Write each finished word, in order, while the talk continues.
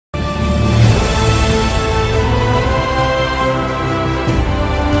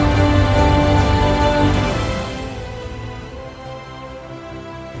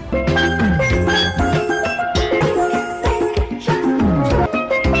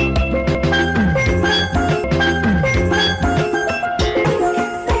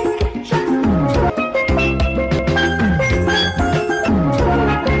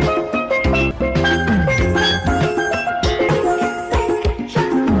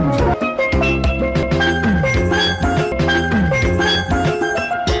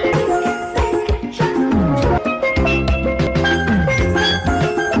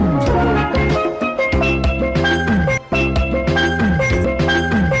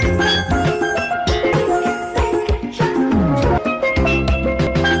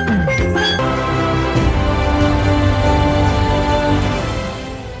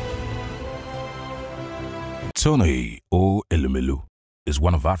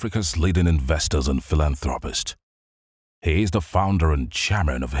one of Africa's leading investors and philanthropists. He is the founder and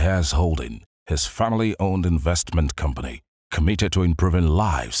chairman of Heirs Holding, his family-owned investment company, committed to improving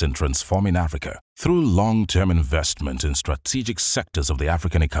lives and transforming Africa through long-term investment in strategic sectors of the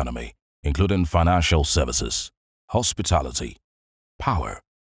African economy, including financial services, hospitality, power,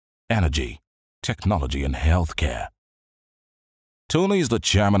 energy, technology, and healthcare. Tony is the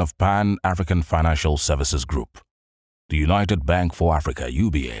chairman of Pan-African Financial Services Group, the United Bank for Africa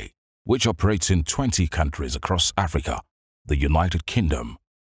 (UBA), which operates in 20 countries across Africa, the United Kingdom,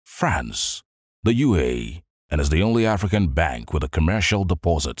 France, the UAE, and is the only African bank with a commercial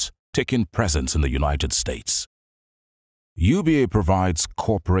deposit taking presence in the United States. UBA provides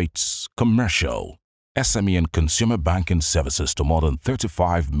corporates, commercial, SME and consumer banking services to more than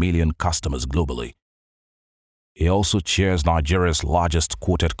 35 million customers globally. He also chairs Nigeria's largest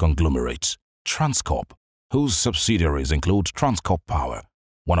quoted conglomerate, Transcorp, whose subsidiaries include Transcorp Power,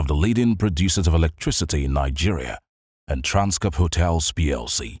 one of the leading producers of electricity in Nigeria, and Transcorp Hotels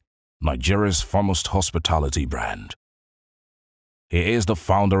plc, Nigeria's foremost hospitality brand. He is the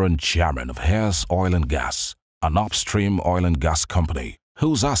founder and chairman of Heirs Oil and Gas, an upstream oil and gas company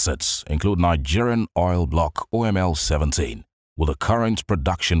whose assets include Nigerian Oil Block OML-17, with a current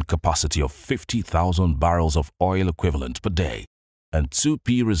production capacity of 50,000 barrels of oil equivalent per day and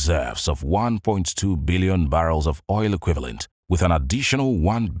 2P reserves of 1.2 billion barrels of oil equivalent, with an additional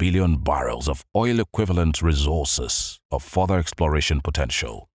 1 billion barrels of oil equivalent resources of further exploration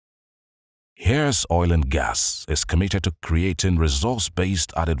potential. Heirs Oil and Gas is committed to creating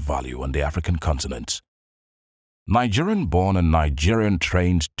resource-based added value on the African continent. Nigerian-born and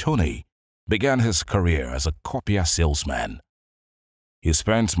Nigerian-trained Tony began his career as a copier salesman. He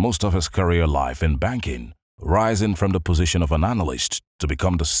spent most of his career life in banking, rising from the position of an analyst to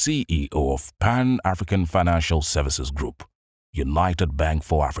become the CEO of Pan-African Financial Services Group, United Bank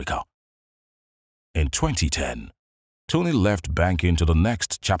for Africa. In 2010, Tony left banking to the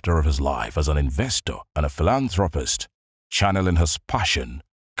next chapter of his life as an investor and a philanthropist, channeling his passion,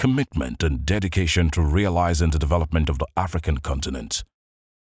 commitment, and dedication to realizing the development of the African continent.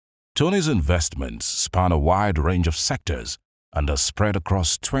 Tony's investments span a wide range of sectors and are spread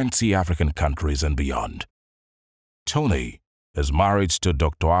across 20 African countries and beyond. Tony is married to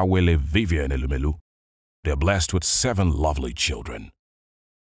Dr. Awele Vivian Elumelu. They are blessed with 7 lovely children.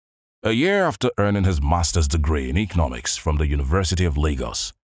 A year after earning his master's degree in economics from the University of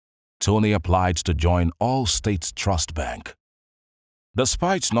Lagos, Tony applied to join All States Trust Bank.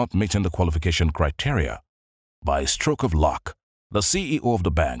 Despite not meeting the qualification criteria, by a stroke of luck, the CEO of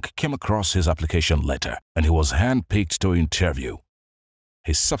the bank came across his application letter and he was handpicked to interview.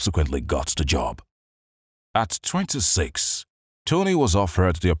 He subsequently got the job. At 26, Tony was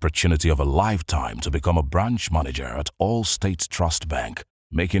offered the opportunity of a lifetime to become a branch manager at All States Trust Bank,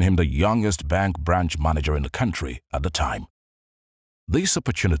 making him the youngest bank branch manager in the country at the time. This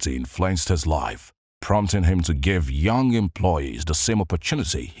opportunity influenced his life, prompting him to give young employees the same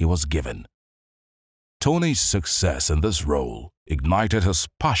opportunity he was given. Tony's success in this role ignited his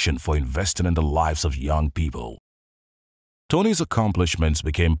passion for investing in the lives of young people. Tony's accomplishments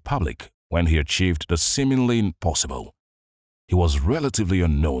became public when he achieved the seemingly impossible. He was relatively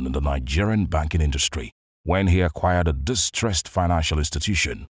unknown in the Nigerian banking industry when he acquired a distressed financial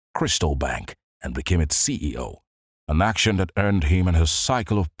institution, Crystal Bank, and became its CEO, an action that earned him and his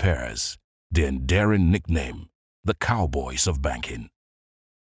cycle of peers the endearing nickname, the Cowboys of Banking.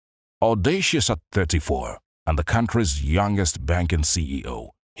 Audacious at 34 and the country's youngest banking CEO,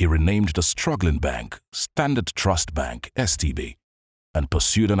 he renamed the struggling bank Standard Trust Bank (STB) and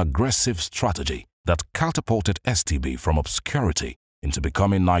pursued an aggressive strategy that catapulted STB from obscurity into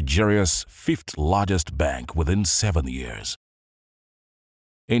becoming Nigeria's 5th largest bank within 7 years.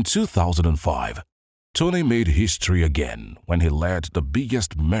 In 2005, Tony made history again when he led the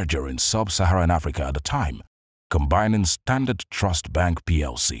biggest merger in sub-Saharan Africa at the time, combining Standard Trust Bank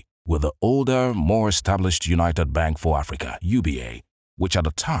plc with the older, more established United Bank for Africa (UBA), which at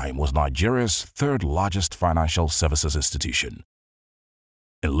the time was Nigeria's 3rd largest financial services institution.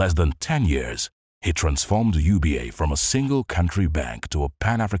 In less than 10 years, he transformed UBA from a single-country bank to a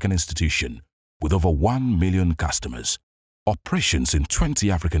Pan-African institution with over 1 million customers, operations in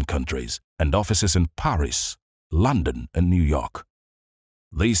 20 African countries, and offices in Paris, London, and New York.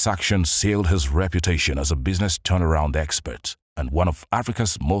 This action sealed his reputation as a business turnaround expert and one of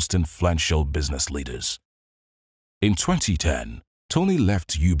Africa's most influential business leaders. In 2010, Tony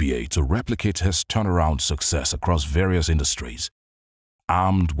left UBA to replicate his turnaround success across various industries.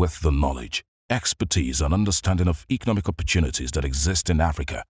 Armed with the knowledge, expertise, and understanding of economic opportunities that exist in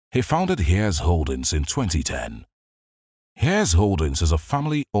Africa, he founded Heirs Holdings in 2010. Heirs Holdings is a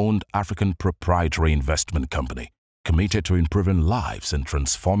family-owned African proprietary investment company committed to improving lives and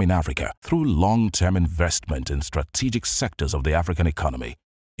transforming Africa through long-term investment in strategic sectors of the African economy,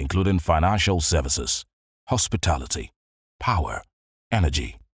 including financial services, hospitality, power,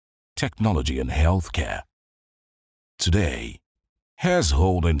 energy, technology, and healthcare. Today, Heirs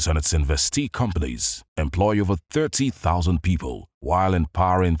Holdings and its investee companies employ over 30,000 people while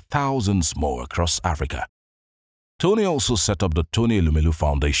empowering thousands more across Africa. Tony also set up the Tony Elumelu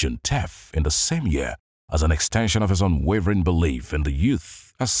Foundation (TEF) in the same year as an extension of his unwavering belief in the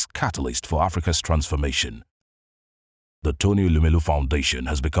youth as catalyst for Africa's transformation. The Tony Elumelu Foundation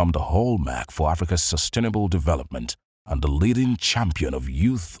has become the hallmark for Africa's sustainable development and the leading champion of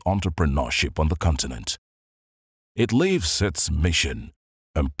youth entrepreneurship on the continent. It lives its mission,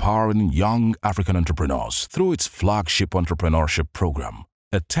 empowering young African entrepreneurs through its flagship entrepreneurship program,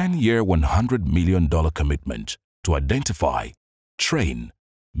 a 10-year $100 million commitment to identify, train,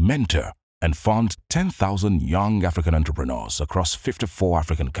 mentor, and fund 10,000 young African entrepreneurs across 54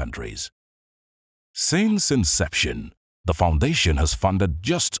 African countries. Since inception, the foundation has funded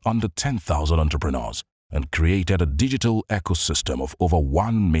just under 10,000 entrepreneurs and created a digital ecosystem of over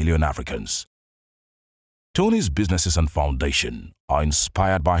 1 million Africans. Tony's businesses and foundation are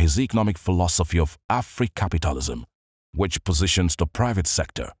inspired by his economic philosophy of Afri-capitalism, which positions the private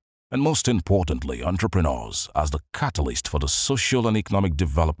sector and, most importantly, entrepreneurs as the catalyst for the social and economic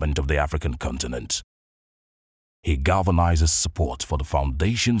development of the African continent. He galvanizes support for the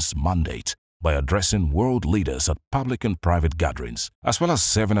Foundation's mandate by addressing world leaders at public and private gatherings, as well as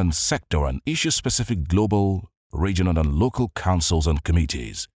serving on sector and issue-specific global, regional, and local councils and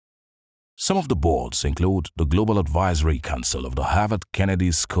committees. Some of the boards include the Global Advisory Council of the Harvard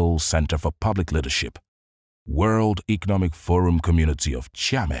Kennedy School Center for Public Leadership, World Economic Forum Community of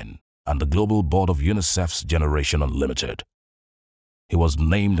Chairmen, and the Global Board of UNICEF's Generation Unlimited. He was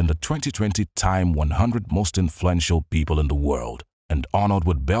named in the 2020 Time 100 Most Influential People in the World and honored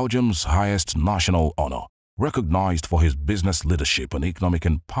with Belgium's highest national honor, recognized for his business leadership and economic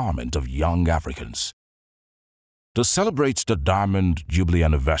empowerment of young Africans. To celebrate the Diamond Jubilee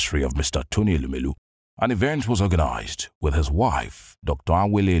anniversary of Mr. Tony Elumelu, an event was organized with his wife, Dr.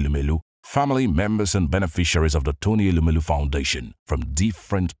 Awele Elumelu, family members and beneficiaries of the Tony Elumelu Foundation from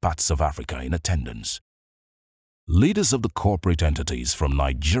different parts of Africa in attendance. Leaders of the corporate entities from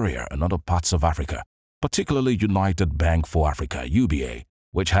Nigeria and other parts of Africa, particularly United Bank for Africa (UBA),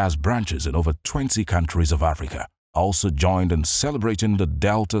 which has branches in over 20 countries of Africa, also joined in celebrating the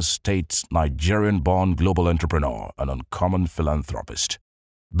Delta State's Nigerian-born global entrepreneur and uncommon philanthropist.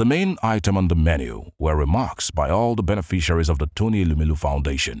 The main item on the menu were remarks by all the beneficiaries of the Tony Elumelu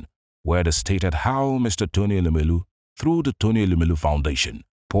Foundation, where they stated how Mr. Tony Elumelu, through the Tony Elumelu Foundation,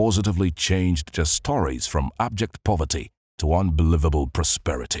 positively changed their stories from abject poverty to unbelievable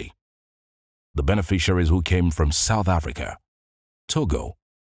prosperity. The beneficiaries who came from South Africa, Togo,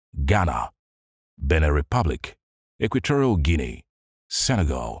 Ghana, Benin Republic, Equatorial Guinea,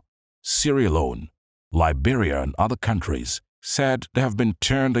 Senegal, Sierra Leone, Liberia, and other countries said they have been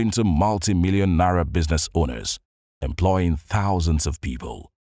turned into multi-million naira business owners, employing thousands of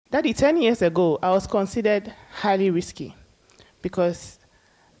people. Daddy, 10 years ago, I was considered highly risky because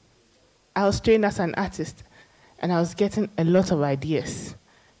I was trained as an artist and I was getting a lot of ideas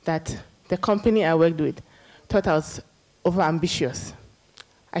that the company I worked with thought I was overambitious.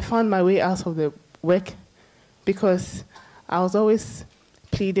 I found my way out of the work because I was always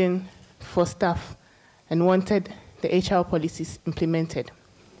pleading for staff and wanted the HR policies implemented.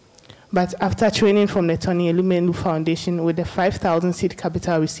 But after training from the Tony Elumelu Foundation with the 5,000 seed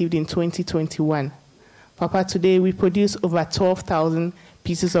capital received in 2021, Papa, today we produce over 12,000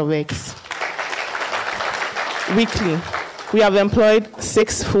 pieces of eggs weekly. We have employed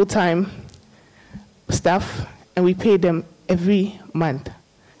 6 full-time staff and we pay them every month.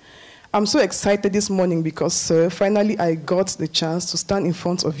 I'm so excited this morning because finally I got the chance to stand in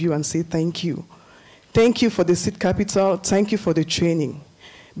front of you and say thank you. Thank you for the seed capital. Thank you for the training.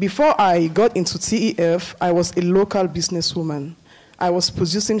 Before I got into TEF, I was a local businesswoman. I was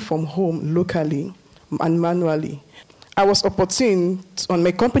producing from home locally and manually. I was opportune, and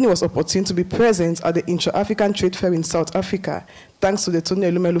my company was opportune to be present at the Intra-African Trade Fair in South Africa, thanks to the Tony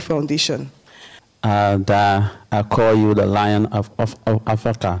Elumelu Foundation. I call you the Lion of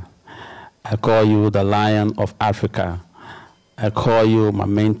Africa. I call you the Lion of Africa. I call you my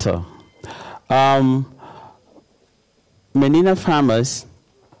mentor. Menina Farmers,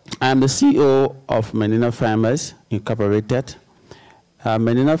 I'm the CEO of Menina Farmers Incorporated.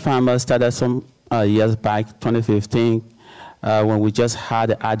 Menina Farmers started some years back, 2015, when we just had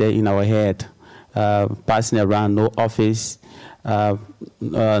the idea in our head. passing around, no office,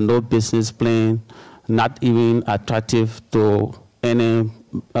 no business plan, not even attractive to any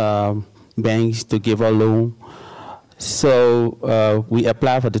banks to give a loan. So we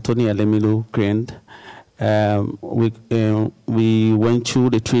applied for the Tony Elumelu grant. We went through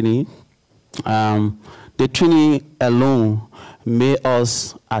the training. The training alone made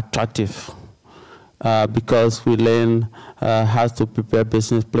us attractive because we learn how to prepare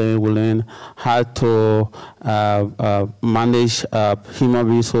business plan, we learn how to manage human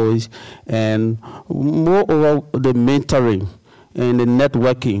resources, and moreover, the mentoring and the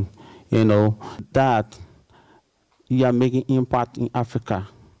networking, that you are making impact in Africa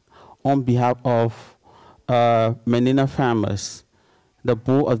on behalf of Menina farmers, the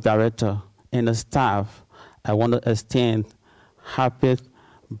board of directors, and the staff. I want to extend happy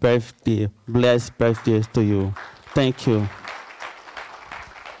birthday, blessed birthdays to you. Thank you.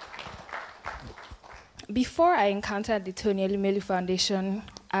 Before I encountered the Tony Elumelu Foundation,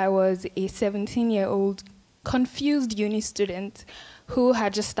 I was a 17-year-old confused uni student who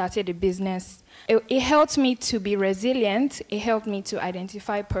had just started a business. It helped me to be resilient. It helped me to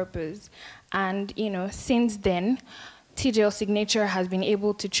identify purpose. And, since then, TJL Signature has been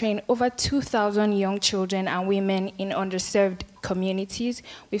able to train over 2,000 young children and women in underserved communities.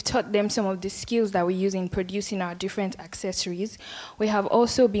 We've taught them some of the skills that we use in producing our different accessories. We have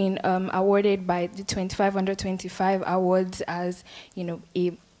also been awarded by the 25 Under 25 awards as,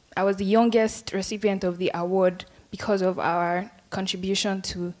 I was the youngest recipient of the award because of our contribution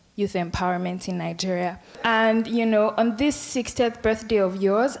to youth empowerment in Nigeria. And, on this 60th birthday of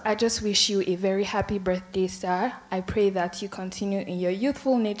yours, I just wish you a very happy birthday, sir. I pray that you continue in your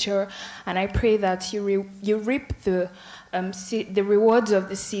youthful nature, and I pray that you reap the rewards of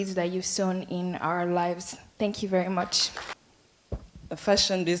the seeds that you've sown in our lives. Thank you very much. A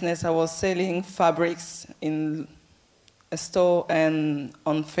fashion business, I was selling fabrics in a store and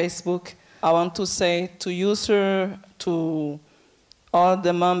on Facebook. I want to say to you, sir, to all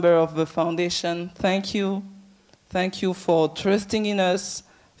the members of the foundation, thank you. Thank you for trusting in us.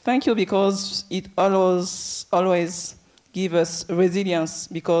 Thank you because it always gives us resilience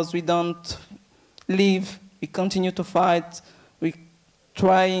because we don't leave, we continue to fight, we're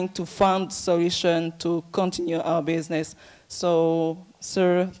trying to find solutions to continue our business. So,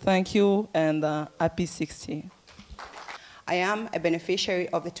 sir, thank you and happy 60. I am a beneficiary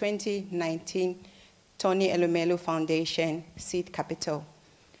of the 2019 Tony Elumelu Foundation Seed Capital.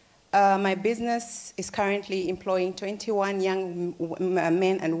 My business is currently employing 21 young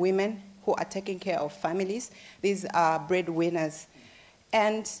men and women who are taking care of families. These are breadwinners.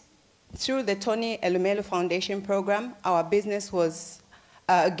 And through the Tony Elumelu Foundation program, our business was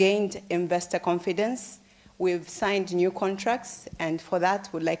gained investor confidence. We've signed new contracts, and for that,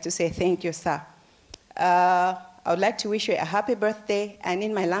 we'd like to say thank you, sir. I would like to wish you a happy birthday, and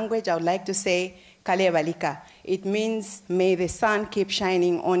in my language, I would like to say, Kale Balika. It means, may the sun keep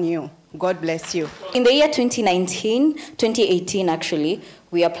shining on you. God bless you. In the year 2018 actually,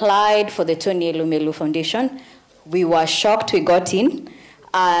 we applied for the Tony Elumelu Foundation. We were shocked we got in,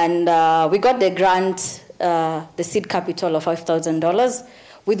 and we got the grant, the seed capital of $5,000,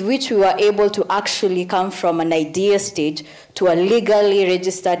 with which we were able to actually come from an idea stage to a legally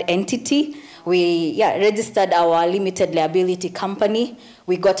registered entity. We registered our limited liability company.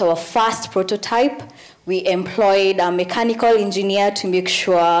 We got our first prototype. We employed a mechanical engineer to make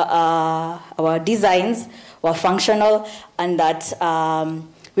sure our designs were functional and that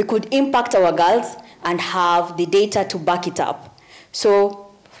we could impact our girls and have the data to back it up.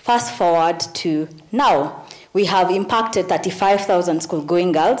 So fast forward to now. We have impacted 35,000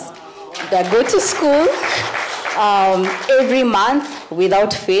 school-going girls that go to school every month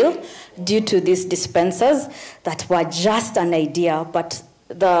without fail, due to these dispensers that were just an idea, but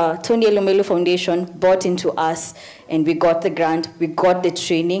the Tony Elumelu Foundation bought into us and we got the grant, we got the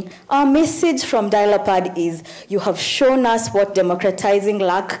training. Our message from Dial-A-Pad is, you have shown us what democratizing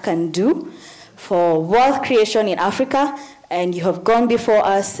luck can do for wealth creation in Africa, and you have gone before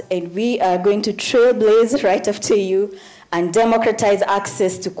us, and we are going to trailblaze right after you and democratize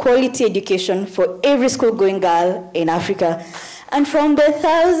access to quality education for every school-going girl in Africa. And from the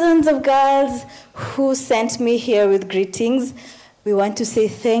thousands of girls who sent me here with greetings, we want to say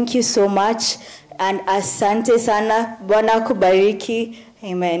thank you so much, and asante sana, Bwana kubariki,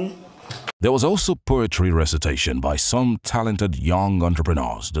 amen. There was also poetry recitation by some talented young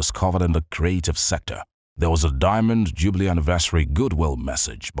entrepreneurs discovered in the creative sector. There was a Diamond Jubilee Anniversary Goodwill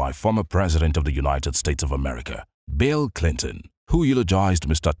message by former President of the United States of America, Bill Clinton, who eulogized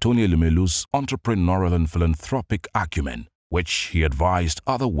Mr. Tony Elumelu's entrepreneurial and philanthropic acumen which he advised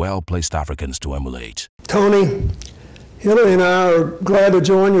other well-placed Africans to emulate. Tony, Hillary and I are glad to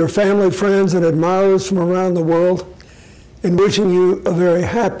join your family, friends, and admirers from around the world in wishing you a very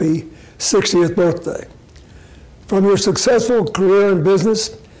happy 60th birthday. From your successful career in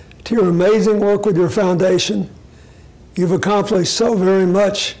business to your amazing work with your foundation, you've accomplished so very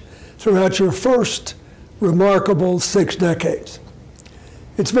much throughout your first remarkable 6 decades.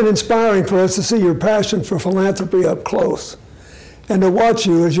 It's been inspiring for us to see your passion for philanthropy up close and to watch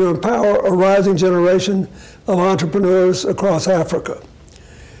you as you empower a rising generation of entrepreneurs across Africa.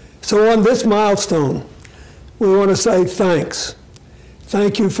 So on this milestone, we want to say thanks.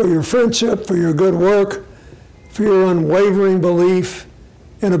 Thank you for your friendship, for your good work, for your unwavering belief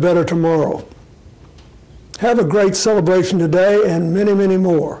in a better tomorrow. Have a great celebration today and many, many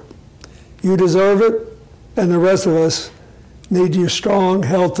more. You deserve it, and the rest of us need you strong,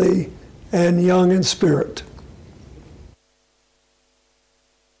 healthy, and young in spirit.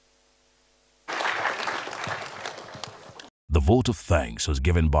 The vote of thanks was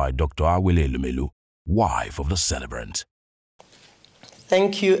given by Dr. Elumelu, wife of the celebrant.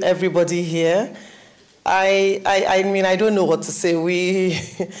 Thank you, everybody here. I mean, I don't know what to say.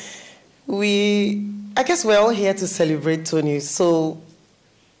 I guess we're all here to celebrate Tony. So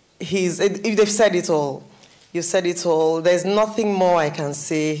they've said it all. You've said it all. There's nothing more I can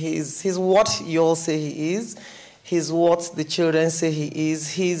say. He's what you all say he is. He's what the children say he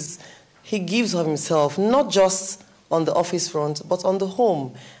is. He gives of himself, not just on the office front, but on the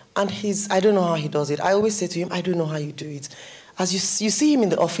home. And I don't know how he does it. I always say to him, I don't know how you do it. As you see him in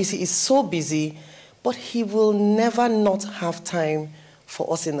the office, he is so busy, but he will never not have time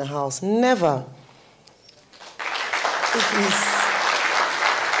for us in the house. Never.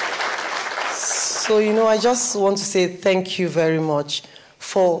 So, I just want to say thank you very much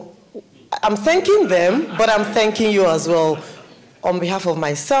I'm thanking them, but I'm thanking you as well. On behalf of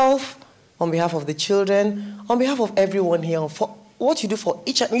myself, on behalf of the children, on behalf of everyone here, for what you do for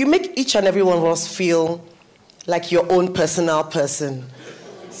you make each and every one of us feel like your own personal person.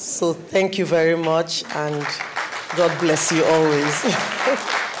 So thank you very much, and God bless you always.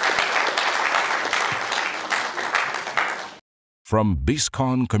 From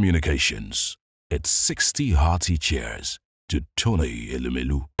BISCON Communications, it's 60 hearty cheers to Tony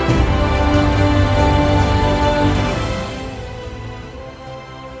Elumelu.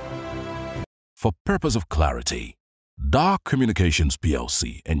 For purpose of clarity, DAAR Communications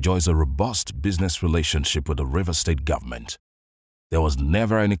PLC enjoys a robust business relationship with the Rivers State government. There was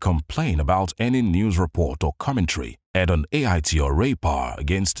never any complaint about any news report or commentary aired on AIT or RayPower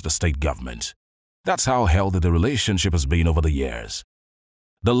against the state government. That's how healthy the relationship has been over the years.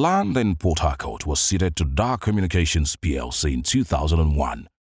 The land in Port Harcourt was ceded to DAAR Communications PLC in 2001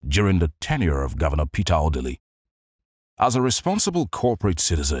 during the tenure of Governor Peter Odili. As a responsible corporate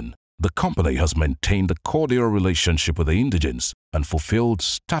citizen, the company has maintained a cordial relationship with the indigents and fulfilled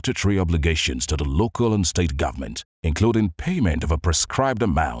statutory obligations to the local and state government, including payment of a prescribed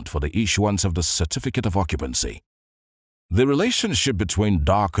amount for the issuance of the certificate of occupancy. The relationship between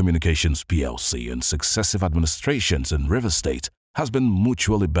DAAR Communications PLC and successive administrations in Rivers State has been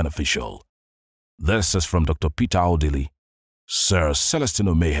mutually beneficial. This is from Dr. Peter Odili, Sir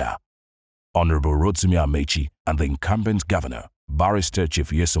Celestino Meha, Honorable Rotimi Amechi, and the incumbent governor, Barrister Chief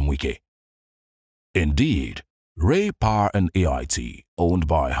Nyesom Wike. Indeed, RayPower and AIT, owned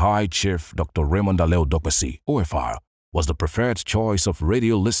by High Chief Dr. Raymond Aleo Dokwesi, OFR, was the preferred choice of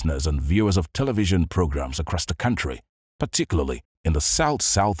radio listeners and viewers of television programs across the country, particularly in the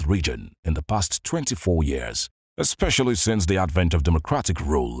South-South region in the past 24 years, especially since the advent of democratic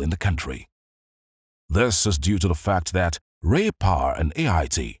rule in the country. This is due to the fact that RayPower and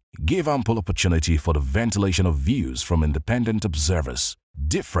AIT gave ample opportunity for the ventilation of views from independent observers,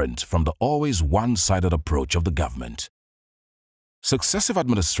 different from the always one-sided approach of the government. Successive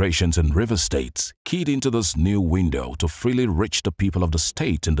administrations in Rivers State keyed into this new window to freely reach the people of the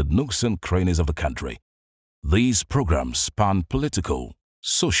state in the nooks and crannies of the country. These programs span political,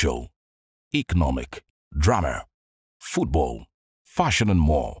 social, economic, drama, football, fashion and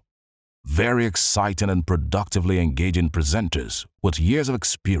more. Very exciting and productively engaging presenters with years of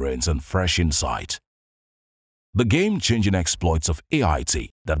experience and fresh insight. The game-changing exploits of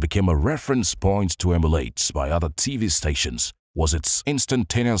AIT that became a reference point to emulate by other TV stations was its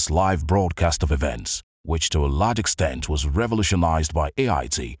instantaneous live broadcast of events, which to a large extent was revolutionized by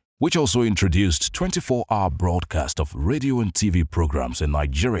AIT, which also introduced 24-hour broadcast of radio and TV programs in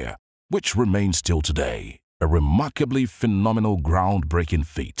Nigeria, which remains till today a remarkably phenomenal groundbreaking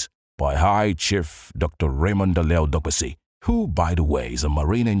feat by High Chief Dr. Raymond Aleo Dokwesi, who, by the way, is a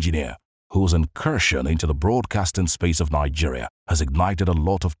marine engineer whose incursion into the broadcasting space of Nigeria has ignited a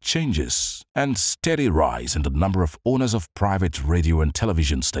lot of changes and steady rise in the number of owners of private radio and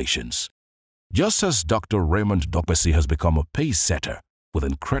television stations. Just as Dr. Raymond Dokpesi has become a pace-setter with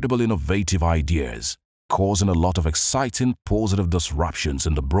incredible innovative ideas, causing a lot of exciting positive disruptions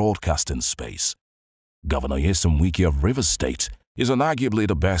in the broadcasting space, Governor Nyesom Wike of Rivers State is arguably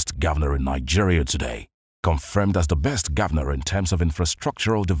the best governor in Nigeria today, confirmed as the best governor in terms of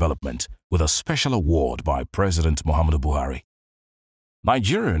infrastructural development with a special award by President Muhammadu Buhari.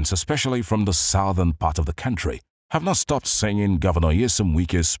 Nigerians, especially from the southern part of the country, have not stopped singing Governor Nyesom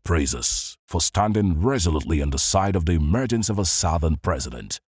Wike's praises for standing resolutely on the side of the emergence of a southern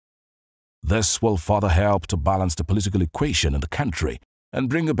president. This will further help to balance the political equation in the country and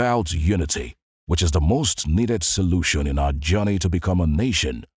bring about unity, which is the most needed solution in our journey to become a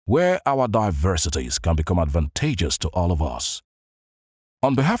nation where our diversities can become advantageous to all of us.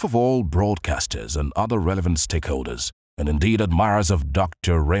 On behalf of all broadcasters and other relevant stakeholders, and indeed admirers of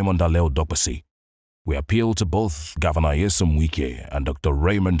Dr. Raymond Dokpesi, we appeal to both Governor Nyesom Wike and Dr.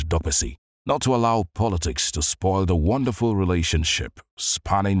 Raymond Dokpesi not to allow politics to spoil the wonderful relationship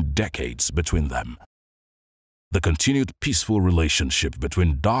spanning decades between them. The continued peaceful relationship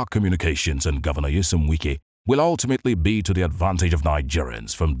between DAAR Communications and Governor Nyesom Wike will ultimately be to the advantage of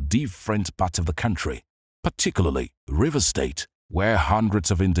Nigerians from different parts of the country, particularly Rivers State, where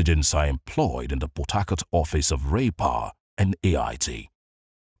hundreds of indigents are employed in the Port Harcourt office of RayPower and AIT.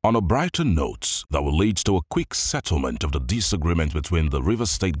 On a brighter note that will lead to a quick settlement of the disagreement between the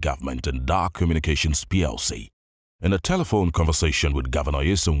Rivers State government and DAAR Communications PLC, in a telephone conversation with Governor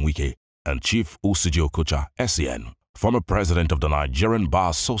Nyesom Wike and Chief Usiji Okocha, SEN, former president of the Nigerian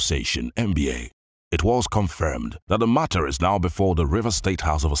Bar Association, NBA, it was confirmed that the matter is now before the Rivers State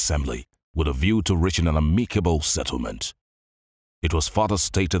House of Assembly with a view to reaching an amicable settlement. It was further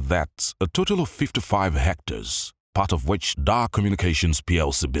stated that a total of 55 hectares, part of which DAAR Communications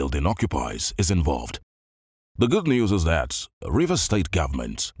PLC building occupies, is involved. The good news is that the Rivers State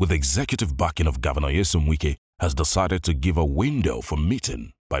government, with executive backing of Governor Nyesom Wike, has decided to give a window for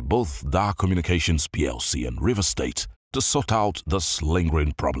meeting by both DAAR Communications PLC and Rivers State to sort out this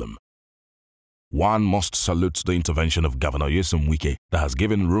lingering problem. One must salute the intervention of Governor Nyesom Wike that has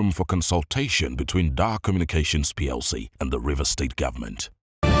given room for consultation between DAAR Communications PLC and the Rivers State government.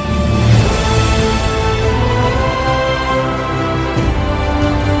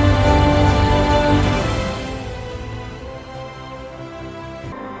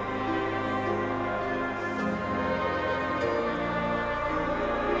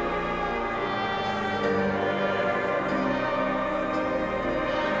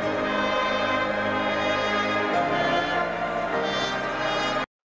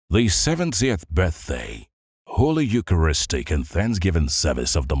 The 70th birthday, Holy Eucharistic and Thanksgiving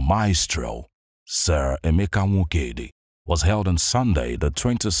service of the Maestro, Sir Emeka Nwokedi, was held on Sunday, the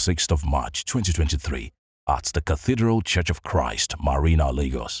 26th of March 2023 at the Cathedral Church of Christ, Marina,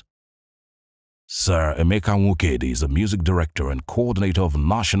 Lagos. Sir Emeka Nwokedi is a music director and coordinator of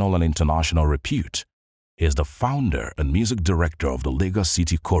national and international repute. He is the founder and music director of the Lagos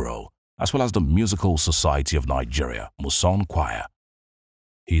City Choral, as well as the Musical Society of Nigeria, Muson Choir.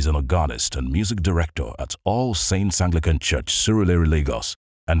 He is an organist and music director at All Saints Anglican Church, Surulere, Lagos,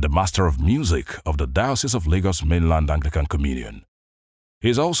 and the Master of Music of the Diocese of Lagos Mainland Anglican Communion. He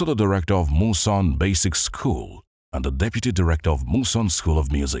is also the director of Muson Basic School and the deputy director of Muson School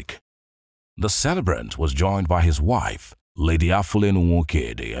of Music. The celebrant was joined by his wife, Lady Afulenu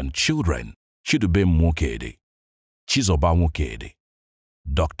Nwokedi, and children, Chidube Nwokedi, Chizoba Nwokedi,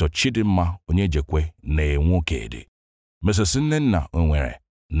 Dr. Chidimma Onyejekwe Ne Nwokedi, Mrs. Nnenna Onwere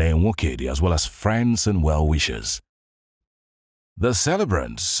Ne Nwokedi, as well as friends and well-wishers. The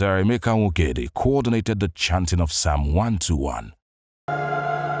celebrant, Sir Emeka Nwokedi, coordinated the chanting of Psalm 121.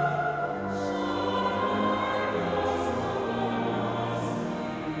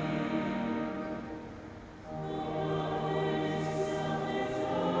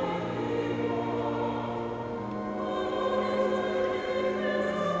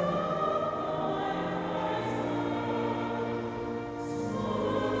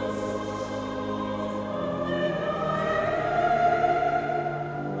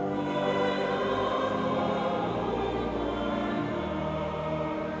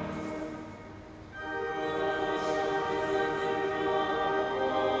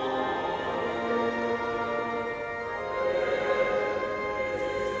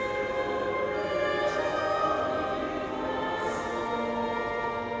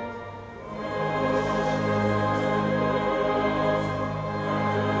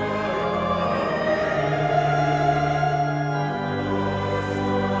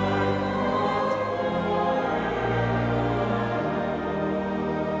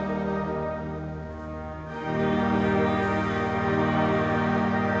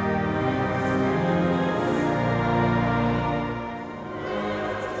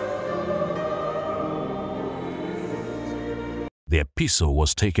 The epistle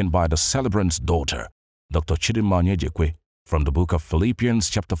was taken by the celebrant's daughter, Dr. Chidimma Nyejekwe, from the book of Philippians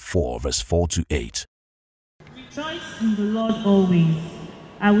chapter 4, verse 4 to 8. Rejoice in the Lord always.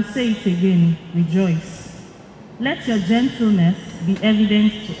 I will say it again, rejoice. Let your gentleness be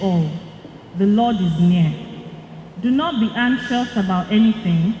evident to all. The Lord is near. Do not be anxious about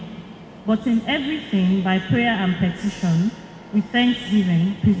anything, but in everything by prayer and petition, with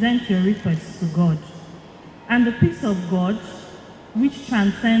thanksgiving, present your requests to God. And the peace of God, which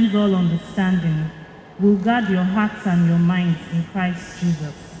transcends all understanding, will guard your hearts and your minds in Christ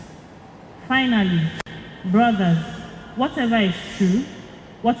Jesus. Finally, brothers, whatever is true,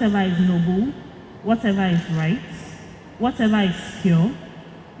 whatever is noble, whatever is right, whatever is pure,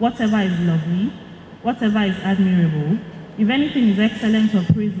 whatever is lovely, whatever is admirable, if anything is excellent or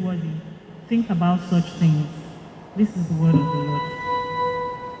praiseworthy, think about such things. This is the word of the Lord.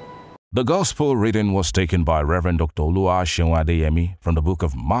 The gospel reading was taken by Reverend Dr. Oluwaseun Adeyemi from the book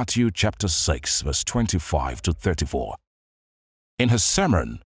of Matthew chapter 6, verse 25 to 34. In his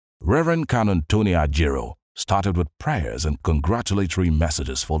sermon, Reverend Canon Tony Ajero started with prayers and congratulatory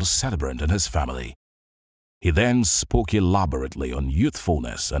messages for the celebrant and his family. He then spoke elaborately on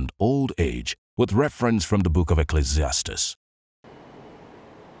youthfulness and old age with reference from the book of Ecclesiastes.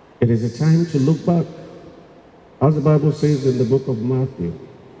 It is a time to look back, as the Bible says in the book of Matthew,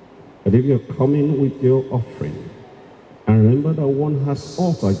 that if you're coming with your offering, and remember that one has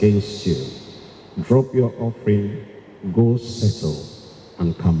aught against you, drop your offering, go settle,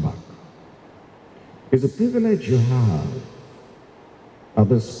 and come back. It's a privilege you have at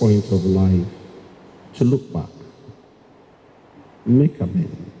this point of life to look back, make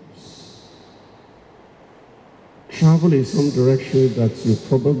amends, travel in some direction that you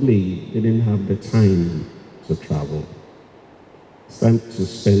probably didn't have the time to travel. It's time to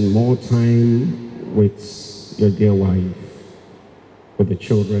spend more time with your dear wife, with the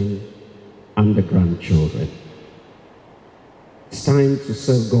children and the grandchildren. It's time to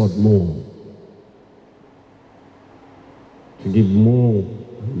serve God more, to give more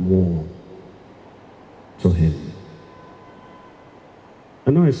and more to Him.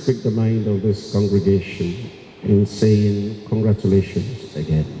 I know I speak the mind of this congregation in saying congratulations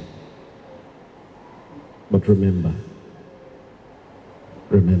again. But remember,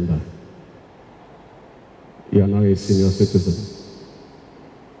 you are now a senior citizen.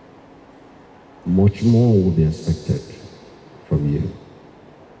 Much more will be expected from you.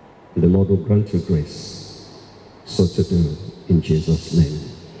 And the Lord will grant you grace so to do in Jesus' name.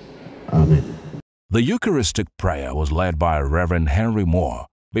 Amen. The Eucharistic prayer was led by Reverend Henry Moore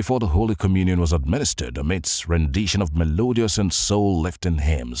before the Holy Communion was administered amidst rendition of melodious and soul-lifting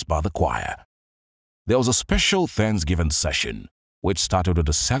hymns by the choir. There was a special Thanksgiving session, which started with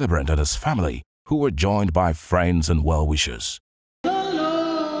the celebrant and his family, who were joined by friends and well-wishers. The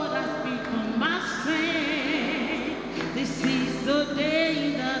Lord has become my strength. This is the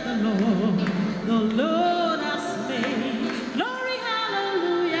day that the Lord has made. Glory,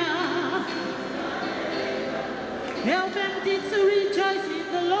 hallelujah. Help empty to rejoice in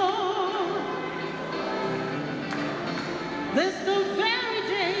the Lord. This the very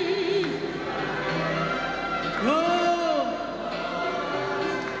day. Oh,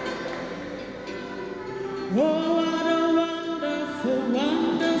 what a wonderful,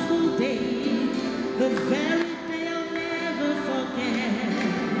 wonderful day. The very day I'll never forget.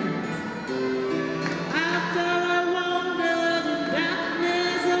 After I wandered in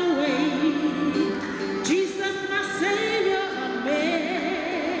darkness away, Jesus, my Savior, I met.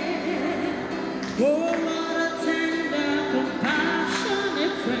 Oh, what a tender,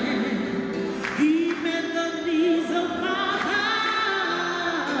 compassionate friend. He met the needs of my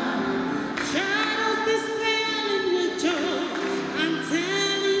heart. Shadows dispelling with joy. I'm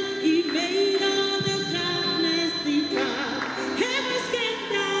telling, He made all the darkness depart. Heavens came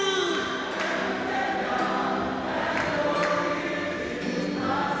down.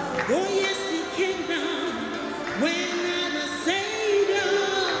 Oh yes, He came down when I'm a Savior.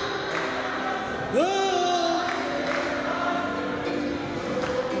 Oh.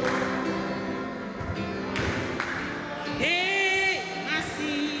 Hey, my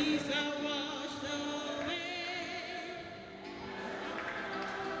sins are washed away.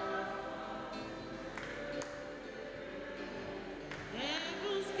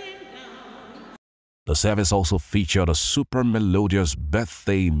 Heavens came down. The service also featured a super melodious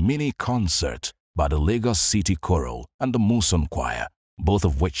birthday mini concert by the Lagos City Choral and the Muson Choir, both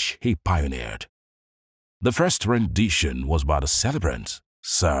of which he pioneered. The first rendition was by the celebrant,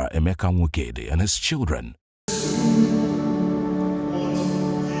 Sir Emeka Nwokedi, and his children.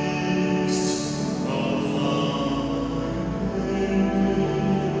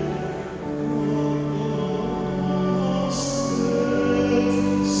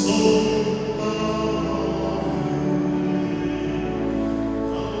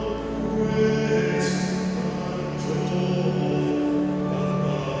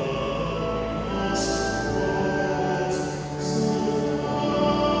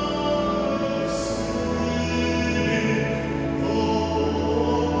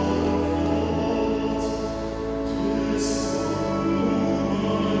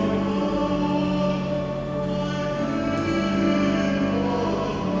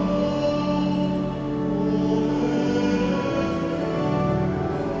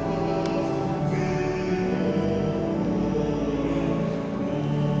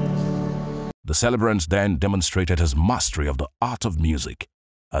 The celebrant then demonstrated his mastery of the art of music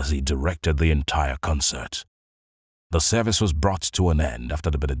as he directed the entire concert. The service was brought to an end after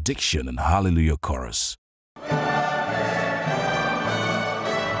the benediction and Hallelujah chorus.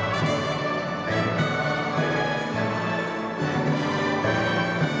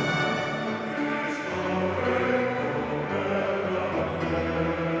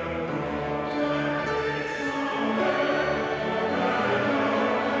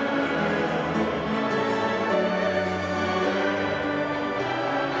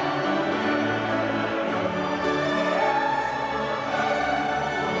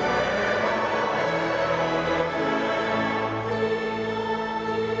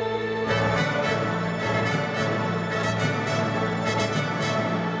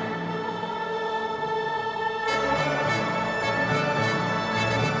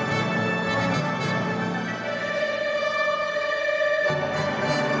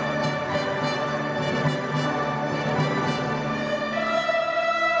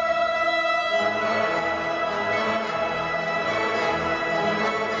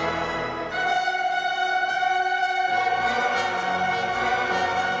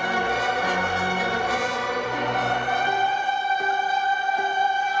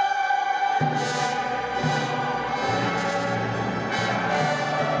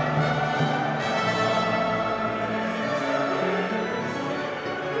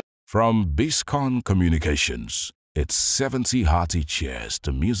 From Biscon Communications, it's 70 hearty cheers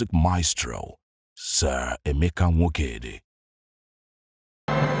to music maestro, Sir Emeka Nwokedi.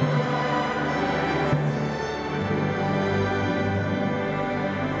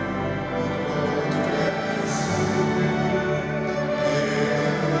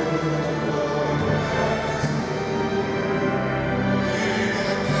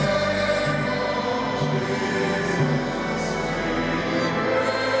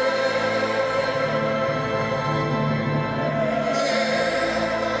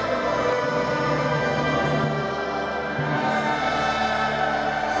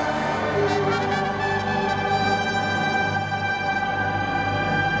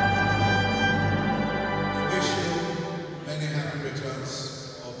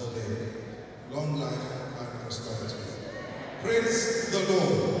 Praise the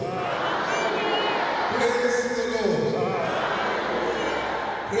Lord. Praise the Lord.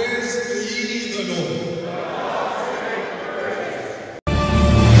 Praise ye the Lord.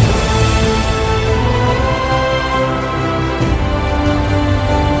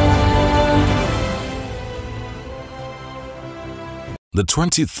 The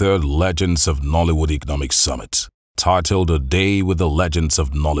 23rd Legends of Nollywood Economic Summit, titled A Day with the Legends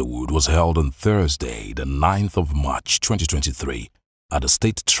of Nollywood, was held on Thursday, the 9th of March 2023 at the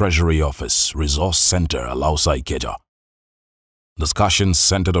State Treasury Office, Resource Center, Alausa Ikeja. Discussions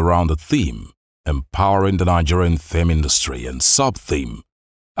centered around the theme, Empowering the Nigerian Film Industry, and sub-theme,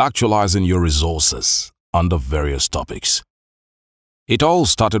 Actualizing Your Resources, under various topics. It all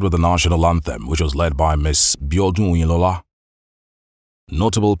started with the national anthem, which was led by Ms. Biodun Oyinlola.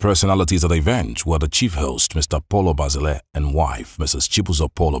 Notable personalities at the event were the chief host, Mr. Paulo Basile, and wife, Mrs. Chibuzo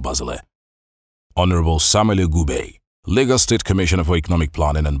Paulo Basile. Honorable Samuel Gube, Lagos State Commissioner for Economic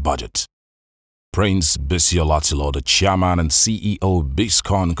Planning and Budget. Prince Bisi Olatilo, the Chairman and CEO of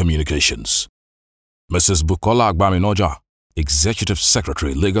Biscon Communications. Mrs. Bukola Agbaminoja, Executive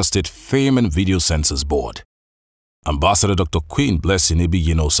Secretary, Lagos State Fame and Video Censors Board. Ambassador Dr. Queen Blessing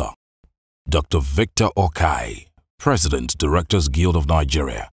Ibiyinosa. Dr. Victor Okai, President, Directors Guild of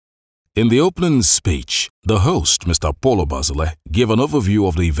Nigeria. In the opening speech, the host, Mr. Paulo Basile, gave an overview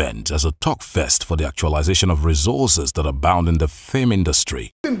of the event as a talk fest for the actualization of resources that abound in the film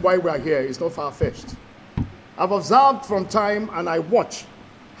industry. The reason why we are here is not far-fetched. I've observed from time and I watch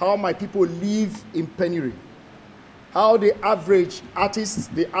how my people live in penury, how the average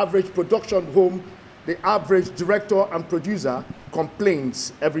artist, the average production home, the average director and producer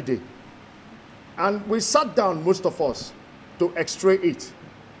complains every day. And we sat down, most of us, to x-ray it.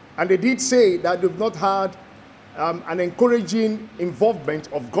 And they did say that they've not had an encouraging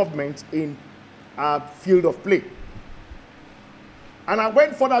involvement of government in our field of play. And I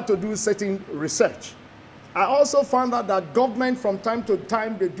went further to do certain research. I also found out that government, from time to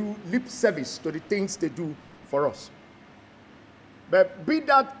time, they do lip service to the things they do for us. But be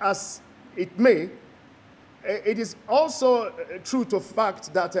that as it may, it is also true to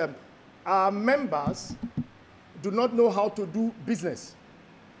fact that our members do not know how to do business.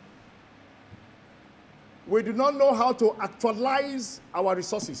 We do not know how to actualize our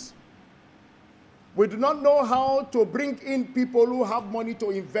resources. We do not know how to bring in people who have money to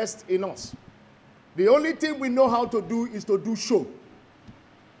invest in us. The only thing we know how to do is to do show.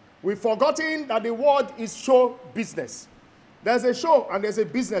 We've forgotten that the word is show business. There's a show and there's a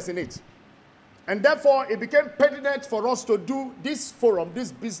business in it. And therefore, it became pertinent for us to do this forum,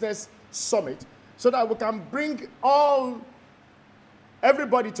 this business summit, so that we can bring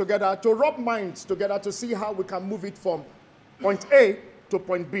everybody together, to rub minds together, to see how we can move it from point A to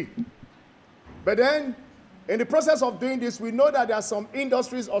point B. But then, in the process of doing this, we know that there are some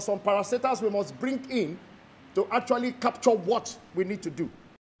industries or some parastatals we must bring in to actually capture what we need to do.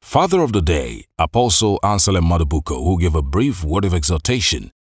 Father of the Day, Apostle Anselm Madubuko, who gave a brief word of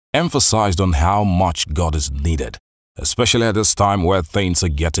exhortation, emphasized on how much God is needed, especially at this time where things are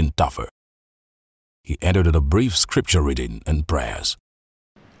getting tougher. He ended with a brief scripture reading and prayers.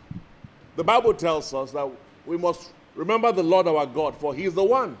 The Bible tells us that we must remember the Lord our God, for He is the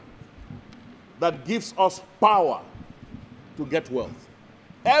one that gives us power to get wealth.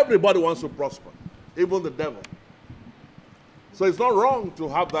 Everybody wants to prosper, even the devil. So it's not wrong to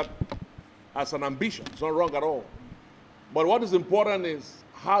have that as an ambition. It's not wrong at all. But what is important is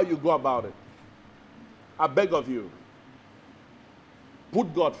how you go about it. I beg of you,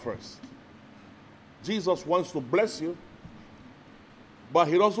 put God first. Jesus wants to bless you, but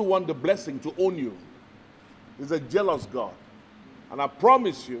He doesn't want the blessing to own you. He's a jealous God. And I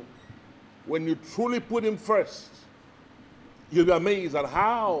promise you, when you truly put Him first, you'll be amazed at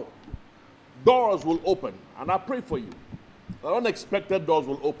how doors will open. And I pray for you that unexpected doors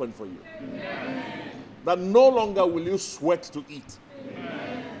will open for you. Amen. That no longer will you sweat to eat.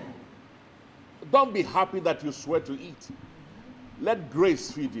 Amen. Don't be happy that you sweat to eat. Let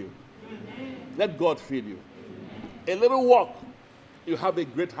grace feed you. Amen. Let God feed you. Amen. A little work, you have a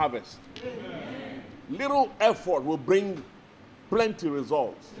great harvest. Amen. Little effort will bring plenty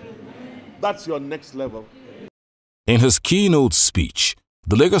results. Amen. That's your next level. In his keynote speech,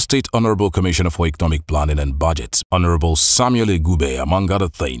 the Lagos State Honorable Commissioner for Economic Planning and Budget, Honorable Samuel Egube, among other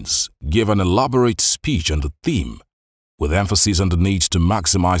things, gave an elaborate speech on the theme, with emphasis on the need to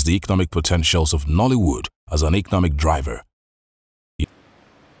maximize the economic potentials of Nollywood as an economic driver.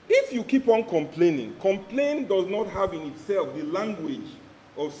 If you keep on complaining, complaint does not have in itself the language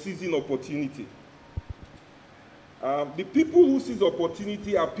of seizing opportunity. The people who seize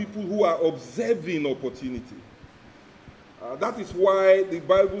opportunity are people who are observing opportunity. That is why the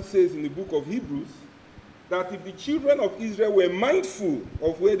Bible says in the book of Hebrews that if the children of Israel were mindful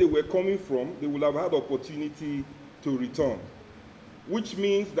of where they were coming from, they would have had opportunity to return. Which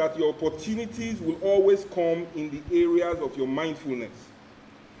means that your opportunities will always come in the areas of your mindfulness.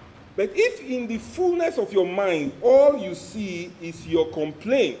 But if in the fullness of your mind, all you see is your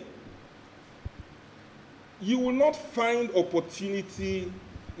complaint, you will not find opportunity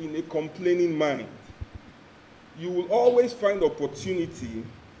in a complaining mind. You will always find opportunity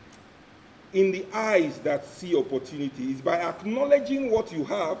in the eyes that see opportunity. It's by acknowledging what you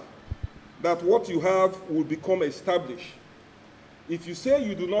have that what you have will become established. If you say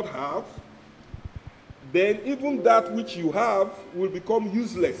you do not have, then even that which you have will become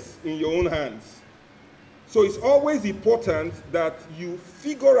useless in your own hands. So it's always important that you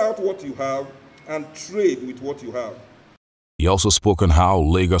figure out what you have and trade with what you have. He also spoke on how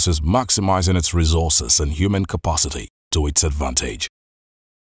Lagos is maximizing its resources and human capacity to its advantage.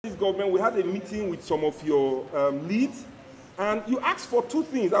 This government, we had a meeting with some of your leads, and you asked for two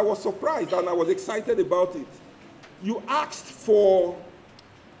things. I was surprised and I was excited about it. You asked for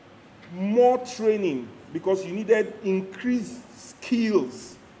more training because you needed increased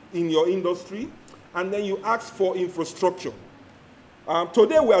skills in your industry, and then you asked for infrastructure.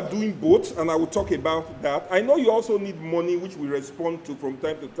 Today we are doing both, and I will talk about that. I know you also need money, which we respond to from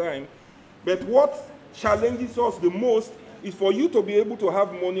time to time, but what challenges us the most is for you to be able to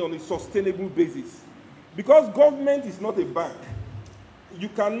have money on a sustainable basis. Because government is not a bank. You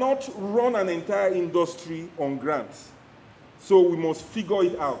cannot run an entire industry on grants. So we must figure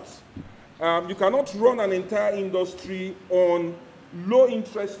it out. You cannot run an entire industry on low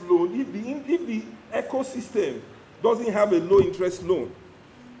interest loan if the ecosystem doesn't have a low interest loan.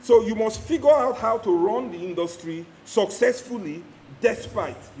 So you must figure out how to run the industry successfully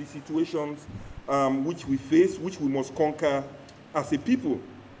despite the situations which we face, which we must conquer as a people.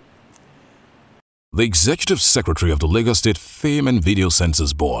 The Executive Secretary of the Lagos State Film and Video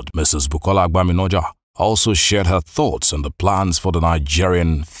Censors Board, Mrs. Bukola Agbaminoja, also shared her thoughts on the plans for the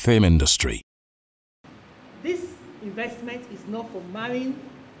Nigerian film industry. This investment is not for marrying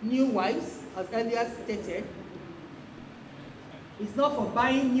new wives, as earlier stated. It's not for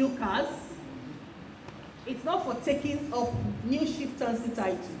buying new cars. It's not for taking up new chieftaincy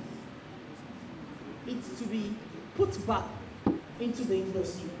titles. It's to be put back into the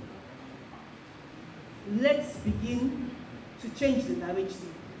industry. Let's begin to change the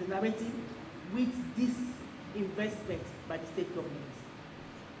narrative. the narrative with this investment by the state government.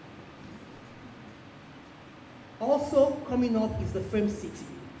 Also coming up is the Film City.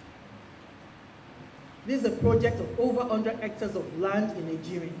 This is a project of over 100 hectares of land in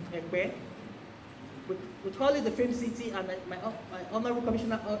Nigeria, Ekpe. We call it the Film City, and my Honorable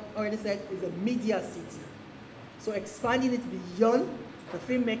Commissioner already said it's a media city. So expanding it beyond the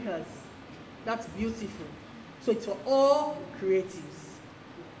filmmakers, that's beautiful. So it's for all creatives.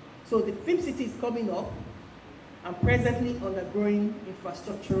 So the Film City is coming up and presently undergoing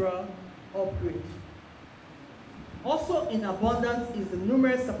infrastructural upgrade. Also in abundance is the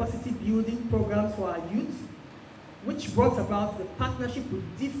numerous capacity building programs for our youth, which brought about the partnership with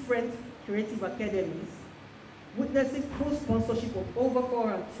different creative academies, witnessing full sponsorship of over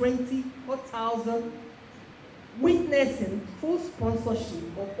 4,250,000, witnessing full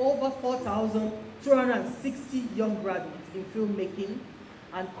sponsorship of over 4,260 young graduates in filmmaking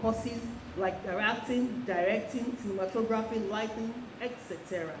and courses like directing, cinematography, lighting,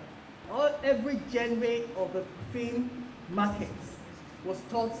 etc. Every genre of the film market was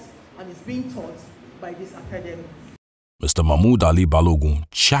taught and is being taught by this academy. Mr. Mahmoud Ali Balogun,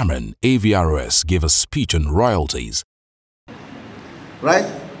 Chairman, AVRS, gave a speech on royalties. Right?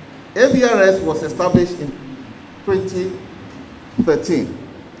 AVRS was established in 2013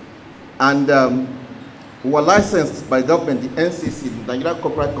 and we were licensed by government, the NCC, the Nigeria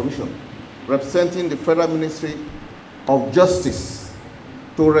Corporate Commission, representing the Federal Ministry of Justice,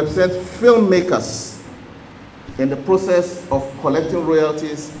 to represent filmmakers in the process of collecting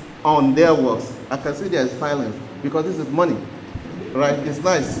royalties on their works. I can see there is violence because this is money, right? It's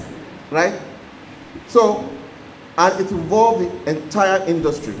nice, right? So, and it involved the entire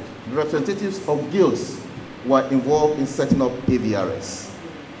industry. The representatives of guilds were involved in setting up AVRS.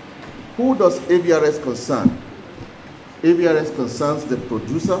 Who does AVRS concern? AVRS concerns the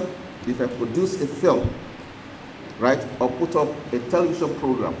producer. If I produce a film, right, or put up a television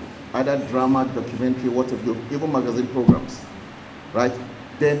program, either drama, documentary, whatever, even magazine programs, right?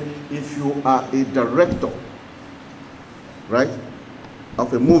 Then if you are a director, right,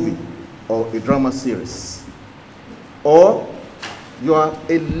 of a movie or a drama series, or you are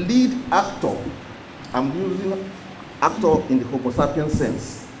a lead actor, I'm using actor in the Homo sapiens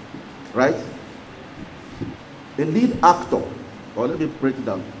sense, right? A lead actor, or let me break it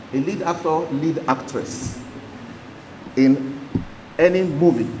down, a lead actor, lead actress in any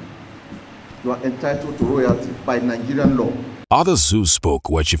movie, you are entitled to royalty by Nigerian law. Others who spoke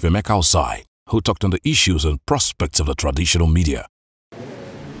were Chief Emeka Osai, who talked on the issues and prospects of the traditional media.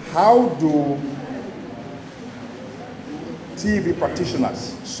 How do TV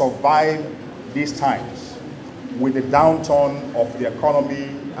practitioners survive these times with the downturn of the economy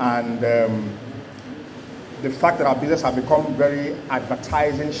and the fact that our business has become very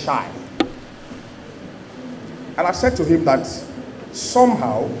advertising shy? And I said to him that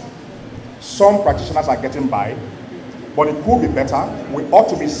somehow some practitioners are getting by, but it could be better. We ought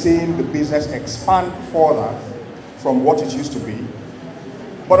to be seeing the business expand further from what it used to be.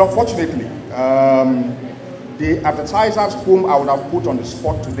 But unfortunately, the advertisers whom I would have put on the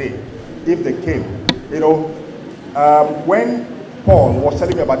spot today, if they came, you know, when Paul was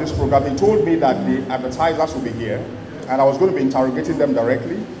telling me about this program, he told me that the advertisers will be here, and I was going to be interrogating them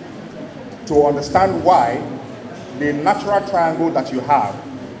directly to understand why the natural triangle that you have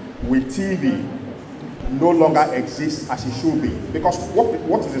with TV no longer exists as it should be. Because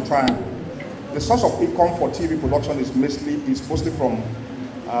what is the triangle? The source of income for TV production is mostly from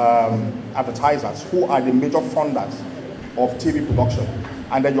advertisers, who are the major funders of TV production.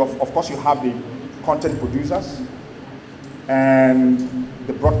 And then, of course, you have the content producers and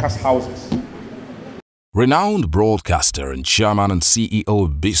the broadcast houses. Renowned broadcaster and chairman and CEO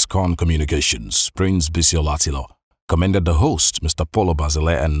of Biscon Communications, Prince Bisi Olatilo, commended the host, Mr. Paulo Basile,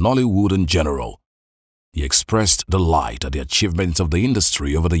 and Nollywood in general. He expressed delight at the achievements of the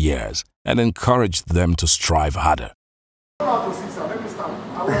industry over the years and encouraged them to strive harder. Now,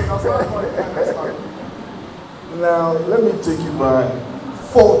 let me take you back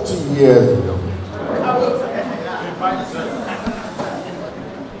 40 years ago.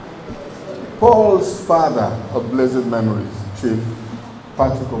 Paul's father of blessed memories, Chief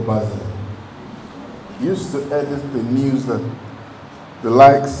Patrick Obazile, used to edit the news that the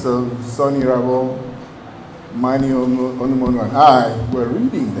likes of Sonny Rabo, Mani Onumonu, and I were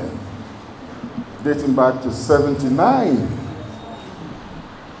reading them, dating back to '79.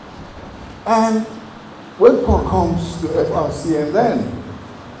 And when Paul comes to FRCN then,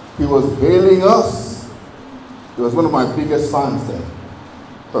 he was hailing us. He was one of my biggest fans then,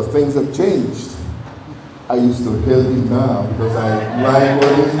 but things have changed. I used to hail him now because I like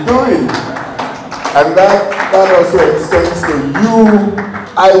what he's doing. And that also extends to you.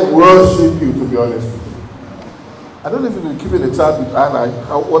 I worship you, to be honest with you. I don't know if you can keep it a tab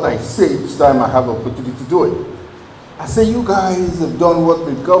what I say each time I have an opportunity to do it. I say you guys have done what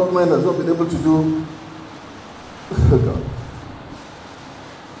the government has not been able to do.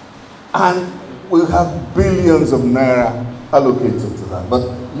 And we have billions of naira allocated to that.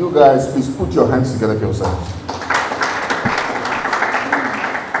 But you guys, please put your hands together for yourselves.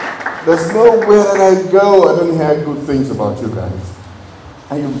 There's nowhere that I go I don't hear good things about you guys.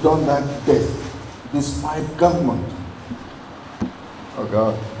 And you've done that despite government. Oh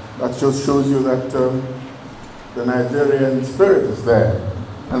God, that just shows you that the Nigerian spirit is there.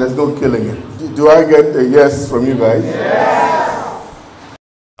 And there's no killing it. Do I get a yes from you guys? Yes!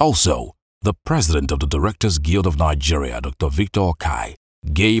 Also, the president of the Directors Guild of Nigeria, Dr. Victor Okai,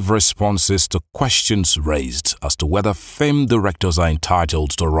 gave responses to questions raised as to whether film directors are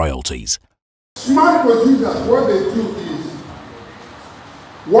entitled to royalties. Smart producers, what they do is,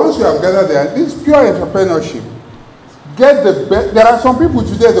 once you have gathered there, this is pure entrepreneurship. Get the best. There are some people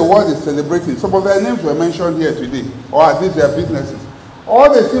today the world is celebrating. Some of their names were mentioned here today, or at least their businesses. All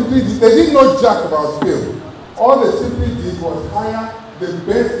they simply did, they did not jack about film. All they simply did was hire the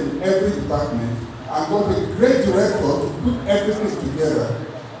best in every department and got a great director to put everything together.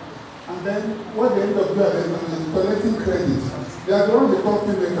 And then what they end up doing is collecting credit. They are the ones they call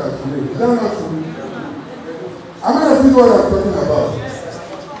filmmakers today. Is that not true? I mean, I see what I'm talking about.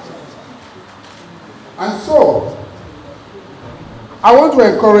 And so, I want to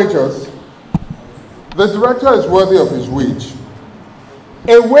encourage us. The director is worthy of his wage.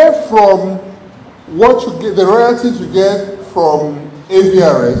 Away from what you get, the royalties you get from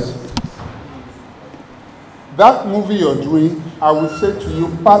AVRS, that movie you're doing, I would say to you,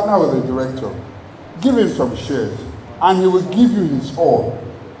 partner with the director. Give him some shares, and he will give you his all.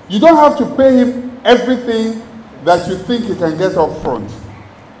 You don't have to pay him everything that you think he can get up front.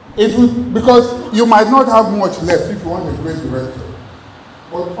 It will, because you might not have much left if you want a great director.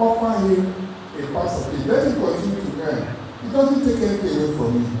 But offer him a part of it. Let him continue to earn. It doesn't take anything away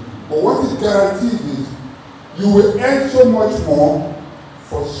from you. But what it guarantees is you will earn so much more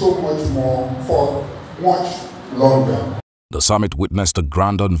for so much more for much longer. The summit witnessed a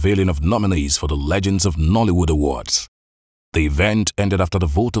grand unveiling of nominees for the Legends of Nollywood Awards. The event ended after the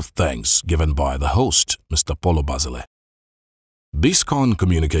vote of thanks given by the host, Mr. Paulo Basile. Biscon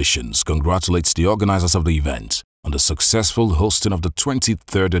Communications congratulates the organizers of the event on the successful hosting of the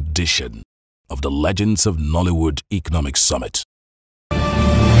 23rd edition of the Legends of Nollywood Economic Summit.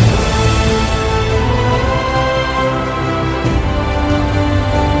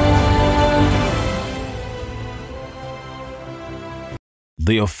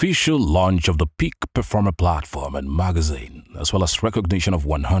 The official launch of the Peak Performer platform and magazine, as well as recognition of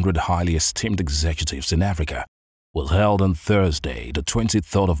 100 highly esteemed executives in Africa, was held on Thursday, the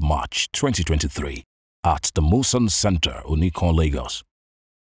 23rd of March 2023 at the Muson Center, Unikon, Lagos.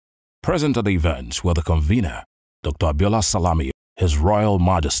 Present at the event were the convener, Dr. Abiola Salami, His Royal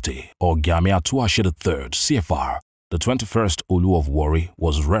Majesty, or Gami Atuashi III, CFR. The 21st Olu of Warri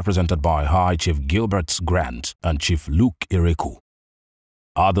was represented by High Chief Gilbert Grant and Chief Luke Ireku.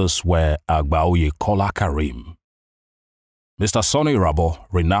 Others were Agbaoye Kola Karim, Mr. Sonny Rabo,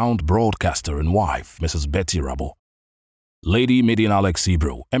 renowned broadcaster and wife, Mrs. Betty Rabo, Lady Midian Alex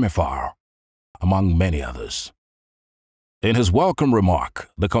Ibro, MFR, among many others. In his welcome remark,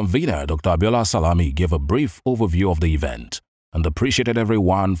 the convener, Dr. Abiola Salami, gave a brief overview of the event and appreciated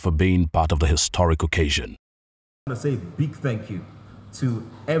everyone for being part of the historic occasion. I want to say a big thank you to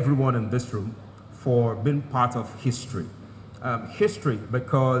everyone in this room for being part of history. History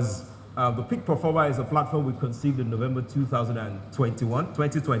because the Peak Performer is a platform we conceived in November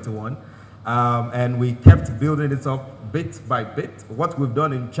 2021, and we kept building it up bit by bit. What we've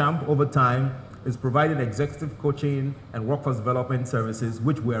done in CHAMP over time is providing executive coaching and workforce development services,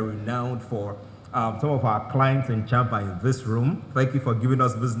 which we are renowned for. Some of our clients in CHAMP are in this room. Thank you for giving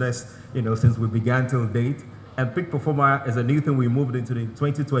us business, since we began till date. And Peak Performer is a new thing we moved into in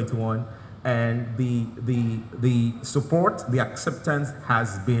 2021. And the support, the acceptance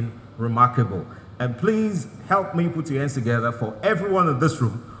has been remarkable. And please help me put your hands together for everyone in this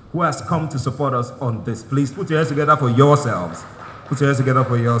room who has come to support us on this. Please put your hands together for yourselves. Put your hands together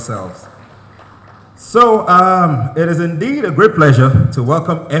for yourselves. So it is indeed a great pleasure to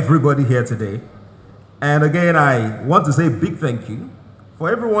welcome everybody here today. And again, I want to say a big thank you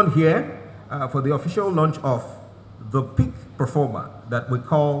for everyone here for the official launch of the Peak Performer that we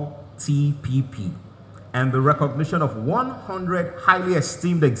call TPP, and the recognition of 100 highly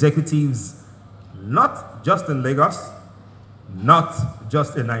esteemed executives not just in Lagos, not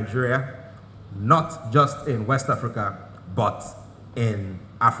just in Nigeria, not just in West Africa, but in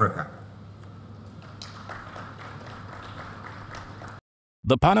Africa.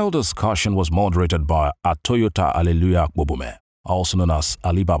 The panel discussion was moderated by Atoyota Alleluia Akbobume, also known as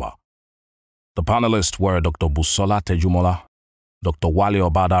Alibaba. The panelists were Dr. Busola Tejumola, Dr. Wale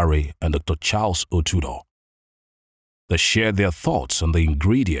Obadare, and Dr. Charles Otudo. They shared their thoughts on the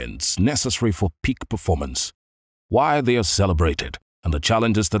ingredients necessary for peak performance, why they are celebrated, and the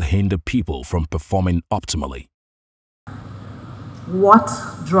challenges that hinder people from performing optimally. What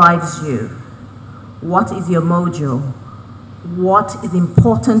drives you? What is your mojo? What is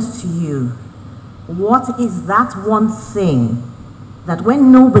important to you? What is that one thing that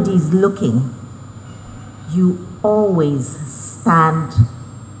when nobody is looking, you always stand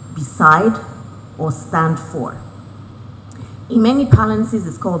beside or stand for? In many parlances,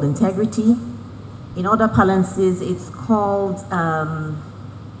 it's called integrity. In other parlances, it's called,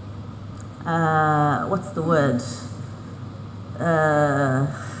 what's the word?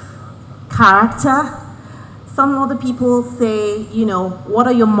 Character. Some other people say, you know, what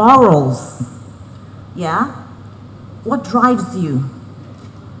are your morals? Yeah? What drives you?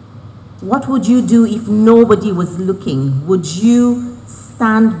 What would you do if nobody was looking? Would you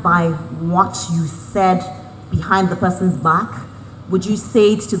stand by what you said behind the person's back? Would you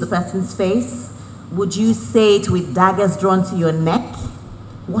say it to the person's face? Would you say it with daggers drawn to your neck?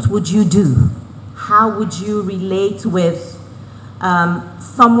 What would you do? How would you relate with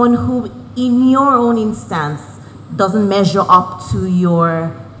someone who, in your own instance, doesn't measure up to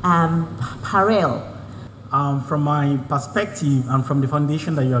your parallel? From my perspective and from the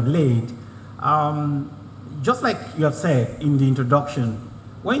foundation that you have laid, just like you have said in the introduction,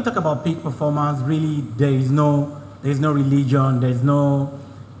 when you talk about peak performance, really there is no religion,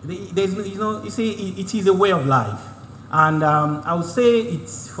 you see, it is a way of life. And I would say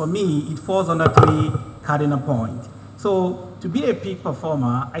for me, it falls under 3 cardinal points. So to be a peak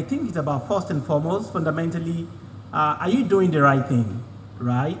performer, I think it's about first and foremost, fundamentally, are you doing the right thing,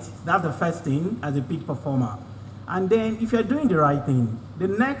 right? That's the first thing as a peak performer. And then if you're doing the right thing, the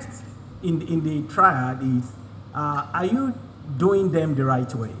next in the triad is, are you doing them the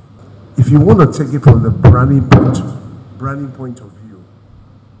right way? If you want to take it from the branding point of view,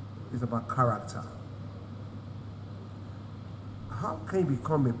 it's about character. How can you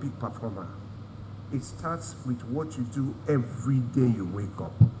become a peak performer? It starts with what you do every day you wake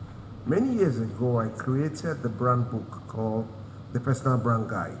up. Many years ago, I created the brand book called The Personal Brand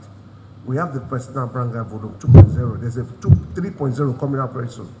Guide. We have the Personal Brand Guide volume 2.0. There's a 3.0 coming up very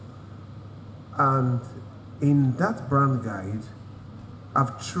soon. And in that brand guide,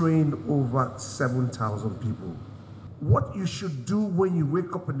 I've trained over 7,000 people. What you should do when you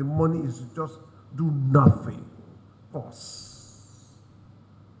wake up in the morning is to just do nothing. Pause.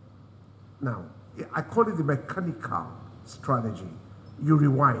 Now, I call it the mechanical strategy. You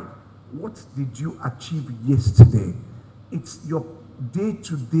rewind. What did you achieve yesterday? It's your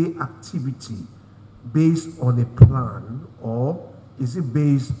day-to-day activity based on a plan, or is it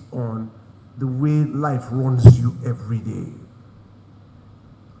based on the way life runs you every day?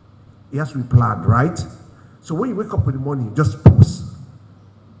 It has to be planned, right? So when you wake up in the morning, just pause,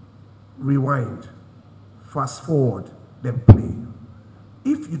 rewind, fast forward, then play.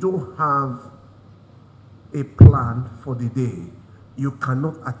 If you don't have a plan for the day, you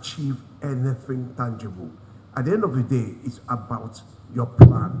cannot achieve anything tangible. At the end of the day, it's about your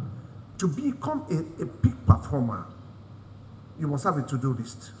plan. To become a peak performer, you must have a to-do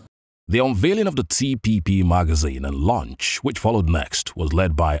list. The unveiling of the TPP magazine and launch, which followed next, was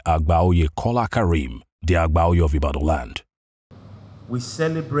led by Agbaoye Kola Karim, the Agbaoye of Ibadan land. We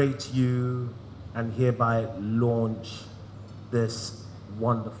celebrate you and hereby launch this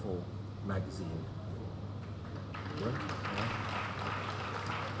wonderful magazine.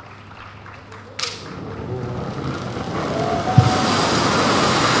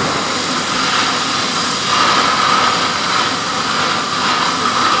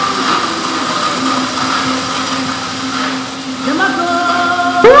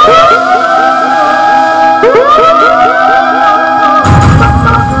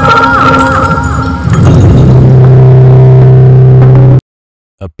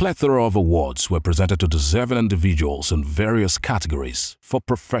 A plethora of awards were presented to deserving individuals in various categories for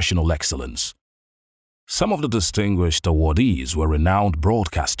professional excellence. Some of the distinguished awardees were renowned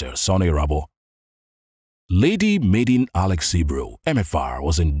broadcaster Sonny Rabo. Lady Maiden Alex Ibro, MFR,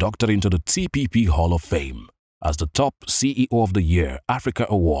 was inducted into the TPP Hall of Fame as the top CEO of the Year Africa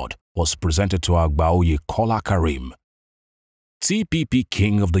Award was presented to Agbaoye Kola Karim. TPP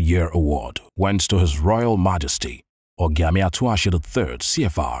King of the Year Award went to His Royal Majesty Ogami Atuashi III,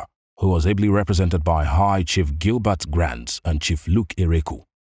 CFR, who was ably represented by High Chief Gilbert Grant and Chief Luke Ereku.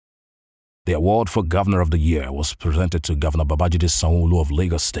 The award for Governor of the Year was presented to Governor Babajide Sanwo-Olu of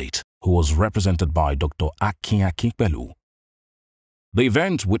Lagos State, who was represented by Dr. Akin Akinpelu. The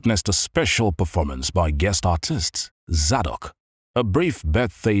event witnessed a special performance by guest artist Zadok, a brief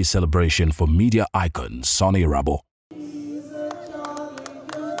birthday celebration for media icon Sonny Rabo.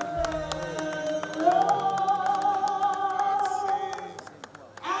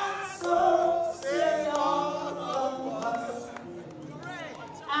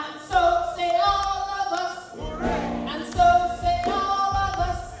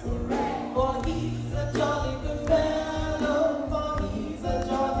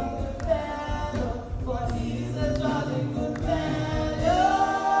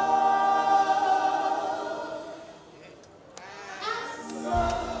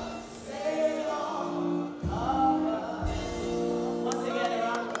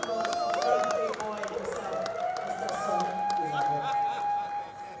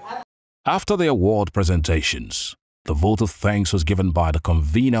 After the award presentations, the vote of thanks was given by the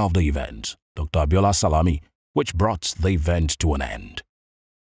convener of the event, Dr. Abiola Salami, which brought the event to an end.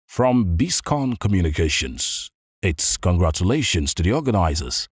 From BISCON Communications, it's congratulations to the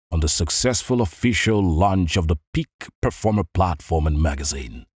organizers on the successful official launch of the Peak Performer platform and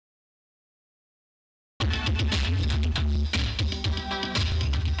magazine.